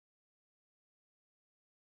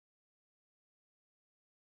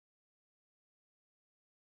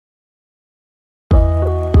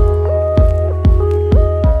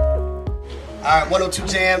All right,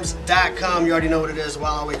 102jams.com. You already know what it is.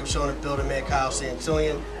 While I wake up, show in the building, man. Kyle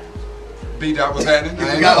Santillian. B-Dot was happening.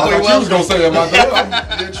 I thought you was going to say it, my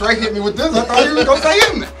dog. Trey hit me with this. I thought he was going to say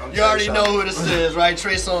it. You already know who this is, right?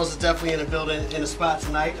 Tre Songz is definitely in the building, in the spot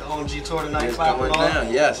tonight. The OMG tour tonight. It's going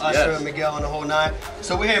down, yes, Usher and Miguel and the whole nine.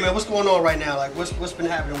 So we're here, man. What's going on right now? Like, what's been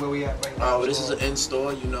happening where we at right now? Oh, this is an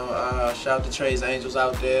in-store, you know. Shout out to Tre's Angels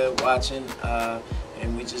out there watching.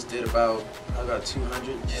 And we just did about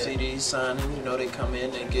 200 CDs signing. You know, they come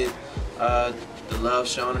in and get the love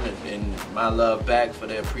shown and my love back for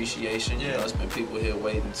their appreciation. You know, it's been people here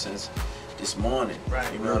waiting since this morning.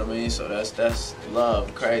 Right. You know what I mean? So that's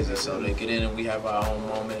love, crazy. So they get in and we have our own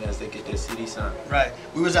moment as they get their CD signed. Right.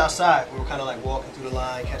 We was outside. We were kind of like walking through the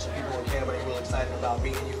line, catching people on camera. They were excited about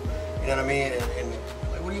meeting you. You know what I mean? And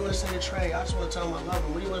like, what do you want to say to Tre? I just want to tell him I love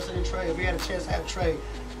him. What do you want to say to Tre? If we had a chance to have Tre,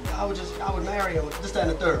 I would marry him. This, that,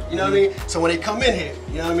 and the third. You know what I mean? So when they come in here,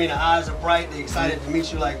 you know what I mean? The eyes are bright. They're excited to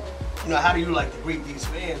meet you. Like, you know, how do you like to greet these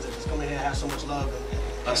fans that just come in here and have so much love?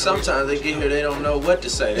 And sometimes they get here, they don't know what to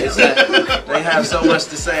say. They have so much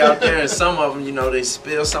to say out there, and some of them, you know, they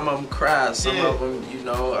spill, some of them cry, some of them, you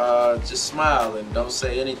know, just smile and don't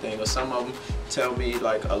say anything, or some of them tell me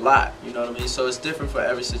like a lot, you know what I mean? So it's different for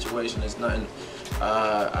every situation. It's nothing.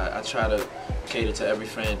 I try to cater to every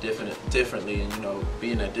fan differently, and you know,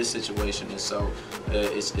 being at this situation is so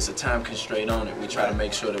it's a time constraint on it. We try to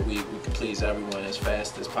make sure that we can please everyone as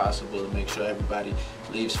fast as possible and make sure everybody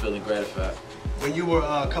leaves feeling gratified. When you were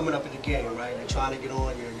coming up in the game, right, and trying to get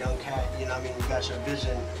on, you're a young cat, you know what I mean, you got your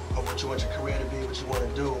vision of what you want your career to be, what you want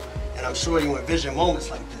to do, and I'm sure you envision moments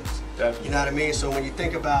like this. Definitely. You know what I mean? So when you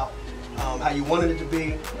think about how you wanted it to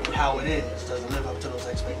be and how it is, does it live up to those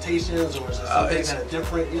expectations, or is it something kind of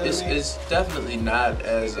different? You know what I mean? It's definitely not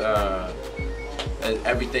as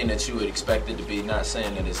everything that you would expect it to be. Not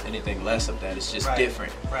saying that it's anything less of that. It's just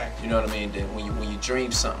different. Right. You know what I mean? Then when you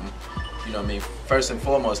dream something, you know what I mean? First and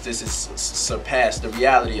foremost, this is surpassed. The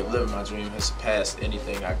reality of living my dream has surpassed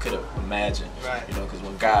anything I could have imagined. Right. You know, because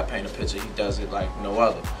when God paints a picture, He does it like no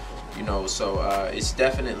other. You know, so it's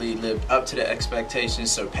definitely lived up to the expectations,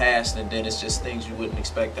 surpassed, and then it's just things you wouldn't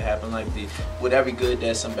expect to happen. Like with every good,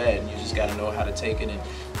 there's some bad, and you just got to know how to take it. And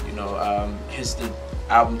you know, hence the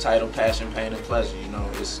album title, Passion, Pain, and Pleasure. You know,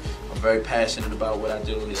 I'm very passionate about what I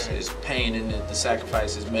do. It's pain and the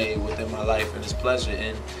sacrifices made within my life, and it's pleasure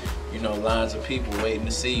in, you know, lines of people waiting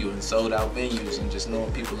to see you and sold out venues, and just knowing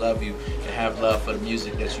people love you and have love for the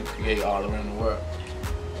music that you create all around the world.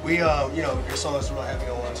 We, you know, your song is real heavy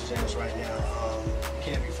on 102jams right now.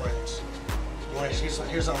 Can't Be Friends. You want to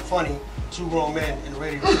hear something funny? Two grown men in the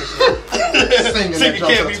radio station singing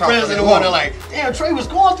Can't Be Friends, and the one like, damn, Tre was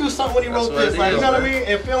going through something when he wrote this. Like, you know what I mean?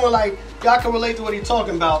 And feeling like y'all can relate to what he's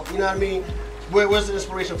talking about. You know what I mean? Where's the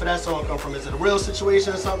inspiration for that song come from? Is it a real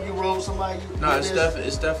situation, something you wrote, somebody you No,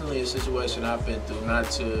 it's definitely a situation I've been through, not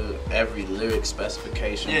to every lyric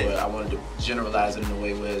specification, but I wanted to generalize it in a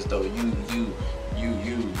way where as though you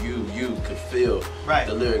could feel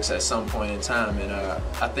the lyrics at some point in time, and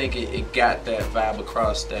I think it got that vibe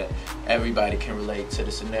across that everybody can relate to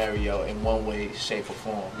the scenario in one way, shape, or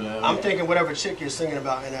form. You know what I mean? Thinking whatever chick you're singing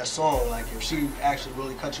about in that song, like if she actually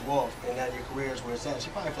really cut you off and now your career is where it's at, she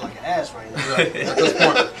probably feel like an ass right now. At this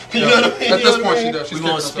point, you know what I mean? At this point, she does. We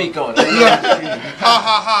won't speak on it. Ha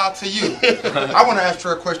ha ha to you. I want to ask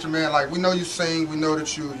Tre a question, man. Like, we know you sing, we know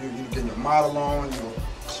that you getting your model on, you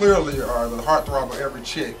clearly are the heartthrob of every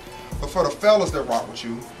chick. But for the fellas that rock with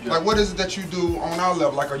you, like, what is it that you do on our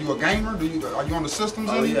level? Like, are you a gamer? Are you on the systems?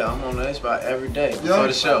 Oh yeah, I'm on that spot every day before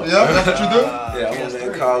the show. Yeah, that's what you do. Yeah, I'm on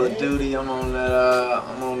that Call of Duty. I'm on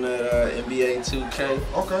that NBA 2K.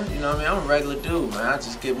 Okay. You know what I mean? I'm a regular dude, man. I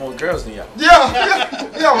just get more girls than y'all.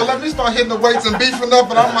 Yeah. Well, let me start hitting the weights and beefing up,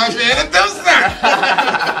 and I might be in it.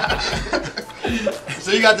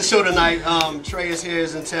 So you got the show tonight. Tre is here,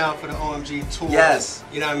 is in town for the OMG tour. Yes.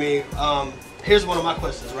 You know what I mean? Here's one of my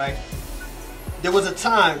questions, right? There was a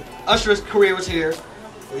time, Usher's career was here,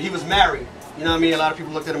 he was married. You know what I mean? A lot of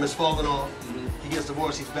people looked at him as falling off. He gets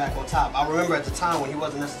divorced, he's back on top. I remember at the time when he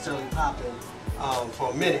wasn't necessarily popping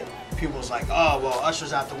for a minute, people was like, oh, well,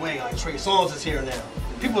 Usher's out the way, like Tre Songz is here now.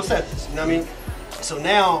 People said this, you know what I mean? So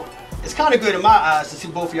now, it's kind of good in my eyes to see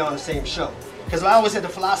both of y'all on the same show. Because I always had the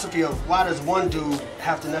philosophy of why does one dude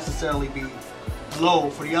have to necessarily be low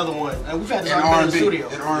for the other one? And we've had this argument in the studio.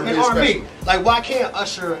 In R&B. Like, why can't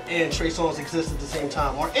Usher and Tre Songz exist at the same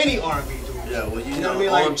time? Or any R&B dude? Yeah, well, you what know I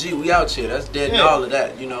mean? Like, OMG, we out here. That's dead and all of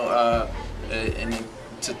that, you know. And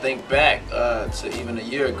to think back to even a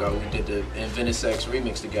year ago, we did the Invented Sex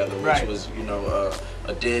remix together, which was, you know,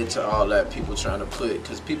 a dead to all that people trying to put,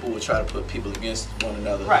 because people would try to put people against one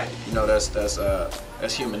another. Right. You know,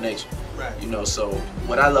 that's human nature. Right. You know, so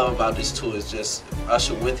what I love about this tour is just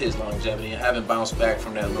Usher with his longevity and having bounced back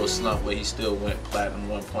from that little slump where he still went platinum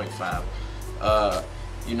 1.5.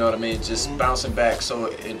 You know what I mean? Just bouncing back so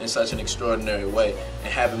in such an extraordinary way,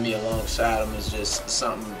 and having me alongside him is just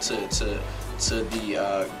something to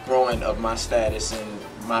the growing of my status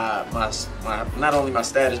and my not only my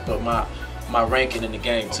status but my ranking in the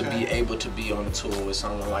game, to be able to be on the tour with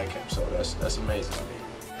someone like him. So that's amazing to me.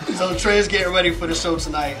 So Tre's getting ready for the show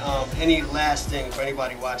tonight. Any last thing for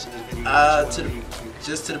anybody watching this video?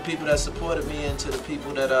 Just to the people that supported me and to the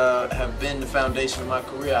people that have been the foundation of my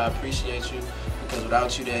career, I appreciate you, because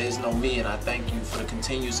without you there is no me, and I thank you for the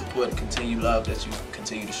continued support and continued love that you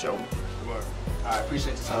continue to show me. All right,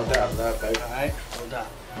 appreciate the time. No doubt, baby. All right, no doubt.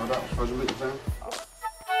 No doubt. Pleasure meeting you, fam.